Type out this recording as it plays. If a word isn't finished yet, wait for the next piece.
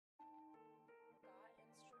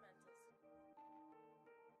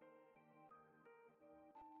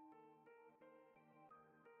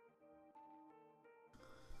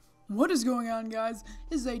What is going on, guys?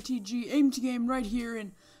 It's ATG Aim to Game right here,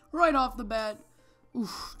 and right off the bat,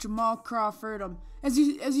 Jamal Crawford. As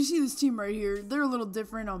you see this team right here, they're a little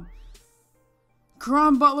different.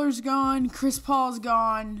 Caron Butler's gone, Chris Paul's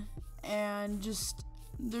gone, and just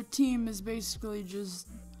their team is basically just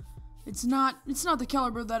it's not the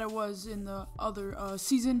caliber that it was in the other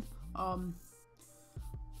season.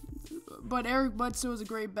 But Eric Bledsoe is a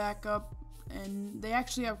great backup. And they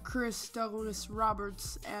actually have Chris Douglas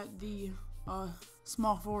Roberts at the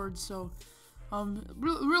small forward, so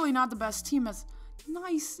really not the best team. That's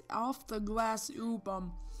nice off the glass oop.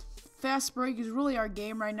 Fast break is really our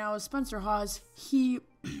game right now. Spencer Hawes, he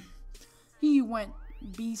went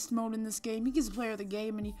beast mode in this game. He gets a player of the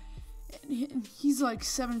game, and he's like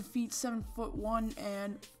 7'1",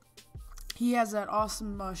 and he has that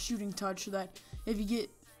awesome shooting touch that if you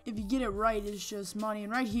get it right, it's just money.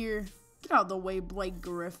 And right here. Get out of the way, Blake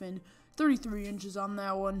Griffin. 33 inches on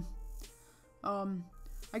that one. I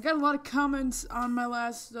got a lot of comments on my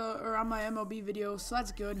last, on my MLB video, so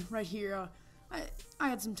that's good. Right here, I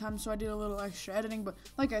had some time, so I did a little extra editing. But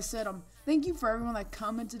like I said, thank you for everyone that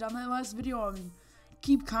commented on that last video.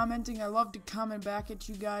 Keep commenting. I love to comment back at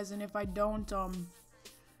you guys, and if I don't, I'll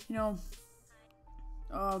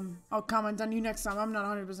comment on you next time. I'm not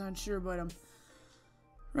 100% sure, but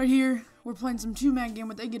right here, we're playing some two-man game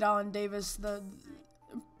with Iguodala and Davis,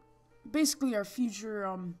 basically our future,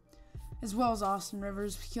 as well as Austin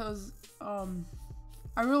Rivers, because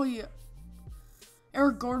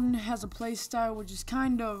Eric Gordon has a play style which is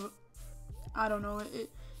kind of, I don't know,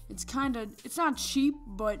 it's not cheap,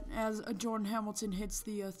 but as Jordan Hamilton hits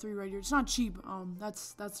the three right here, it's not cheap.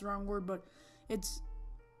 That's the wrong word, but it's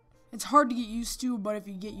hard to get used to, but if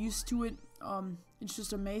you get used to it, it's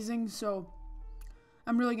just amazing. So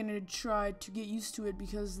I'm really going to try to get used to it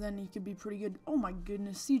because then he could be pretty good. Oh my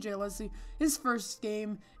goodness, CJ Leslie, his first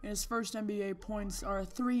game and his first NBA points are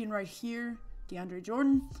 3, and right here, DeAndre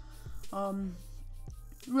Jordan.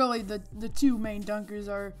 Really, the two main dunkers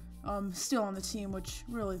are still on the team, which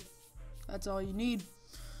really, that's all you need.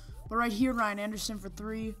 But right here, Ryan Anderson for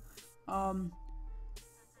 3. Oh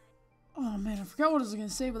man, I forgot what I was going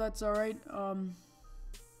to say, but that's alright.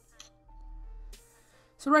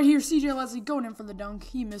 So right here, CJ Leslie going in for the dunk.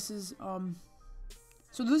 He misses.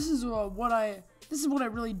 So this is what I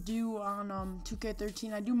really do on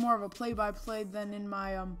 2K13. I do more of a play-by-play than in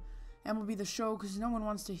my MLB The Show because no one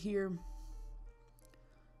wants to hear.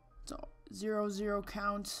 It's 0-0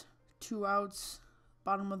 count, 2 outs,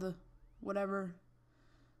 bottom of the whatever.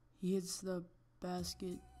 He hits the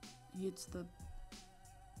basket. He hits the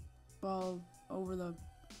ball over the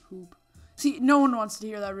hoop. See, no one wants to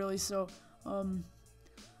hear that really. So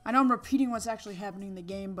I know I'm repeating what's actually happening in the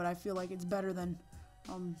game, but I feel like it's better than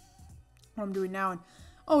what I'm doing now. And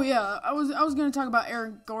oh yeah, I was gonna talk about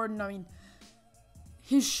Eric Gordon. I mean,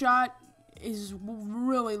 his shot is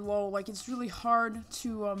really low. Like it's really hard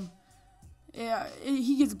to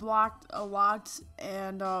he gets blocked a lot,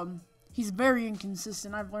 and he's very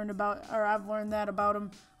inconsistent. I've learned that about him.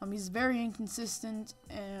 He's very inconsistent,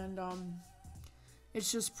 and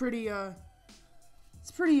it's just pretty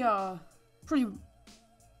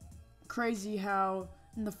crazy how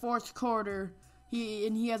in the fourth quarter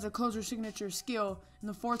he has a closer signature skill in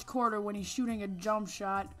the fourth quarter when he's shooting a jump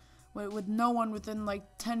shot with no one within like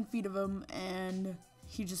 10 feet of him, and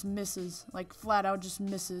he just misses, like flat out just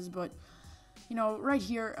misses. But right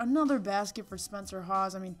here, another basket for Spencer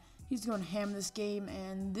Hawes. I mean, he's going ham this game,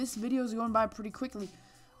 and this video is going by pretty quickly.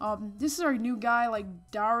 This is our new guy, like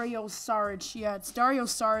Dario Saric. Yeah, it's Dario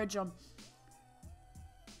Saric.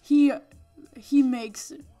 He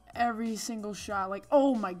makes every single shot. Like,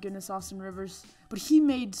 oh my goodness, Austin Rivers. But he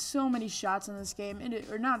made so many shots in this game,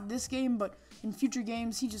 or not this game, but in future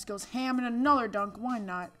games, he just goes ham. And another dunk. Why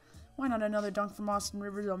not? Why not another dunk from Austin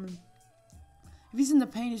Rivers? If he's in the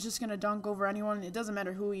paint, he's just gonna dunk over anyone. It doesn't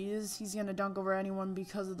matter who he is. He's gonna dunk over anyone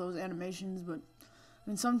because of those animations. But I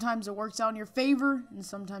mean, sometimes it works out in your favor, and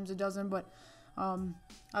sometimes it doesn't. But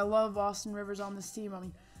I love Austin Rivers on this team. I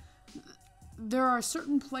mean, there are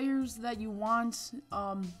certain players that you want,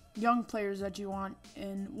 young players that you want,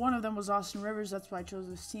 and one of them was Austin Rivers. That's why I chose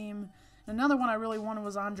this team. Another one I really wanted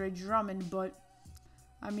was Andre Drummond, but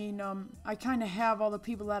I mean, I kind of have all the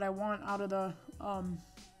people that I want out of the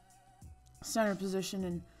center position,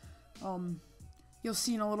 and you'll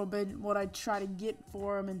see in a little bit what I try to get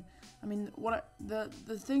for him. And I mean, the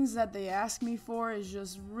things that they ask me for is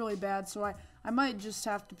just really bad, so I might just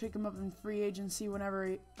have to pick him up in free agency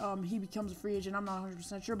whenever he becomes a free agent. I'm not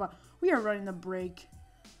 100% sure, but we are running the break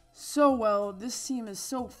so well. This team is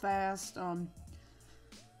so fast.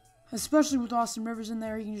 Especially with Austin Rivers in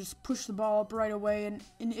there, he can just push the ball up right away. And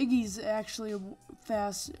Iggy's actually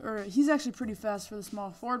fast, or he's actually pretty fast for the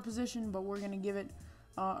small forward position, but we're going to give it,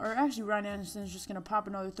 or actually Ryan Anderson is just going to pop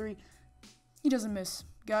another three. He doesn't miss.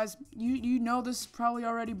 Guys, you know this probably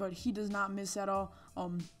already, but he does not miss at all.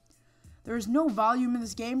 There is no volume in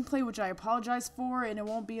this gameplay, which I apologize for, and it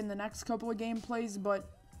won't be in the next couple of gameplays, but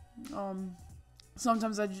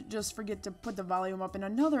sometimes I just forget to put the volume up. And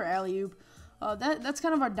another alley-oop. That's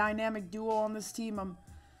kind of our dynamic duo on this team.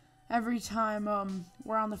 Every time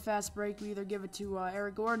we're on the fast break, we either give it to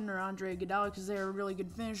Eric Gordon or Andre Iguodala because they are really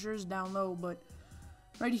good finishers down low. But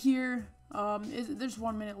right here, there's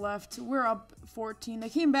 1 minute left. We're up 14. They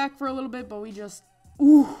came back for a little bit, but we just...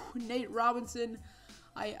 Ooh, Nate Robinson.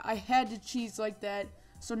 I had to cheese like that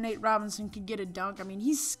so Nate Robinson could get a dunk. I mean,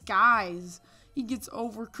 he skies. He gets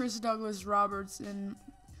over Chris Douglas-Roberts, and,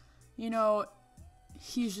 you know,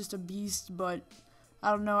 he's just a beast, but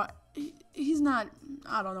I don't know. He's not,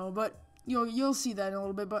 I don't know, but you'll see that in a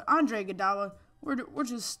little bit. But Andre Iguodala, we're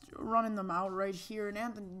just running them out right here, and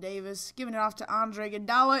Anthony Davis giving it off to Andre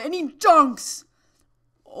Iguodala, and he dunks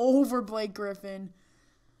over Blake Griffin.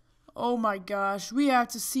 Oh my gosh, we have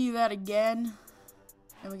to see that again.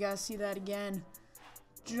 And we gotta see that again.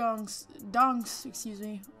 Dunks, excuse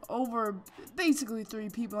me, over basically three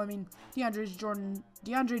people. I mean, DeAndre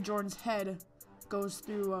Jordan's head goes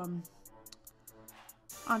through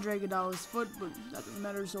Andre Iguodala's foot, but that doesn't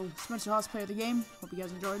matter. So Spencer Hawes, player of the game. Hope you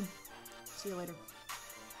guys enjoyed. See you later.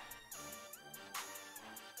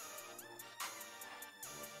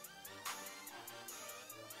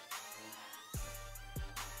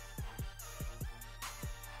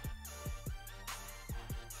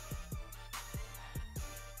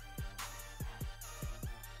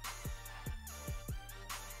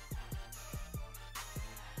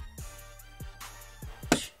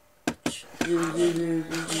 You've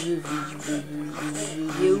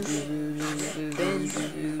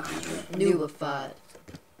been nullified.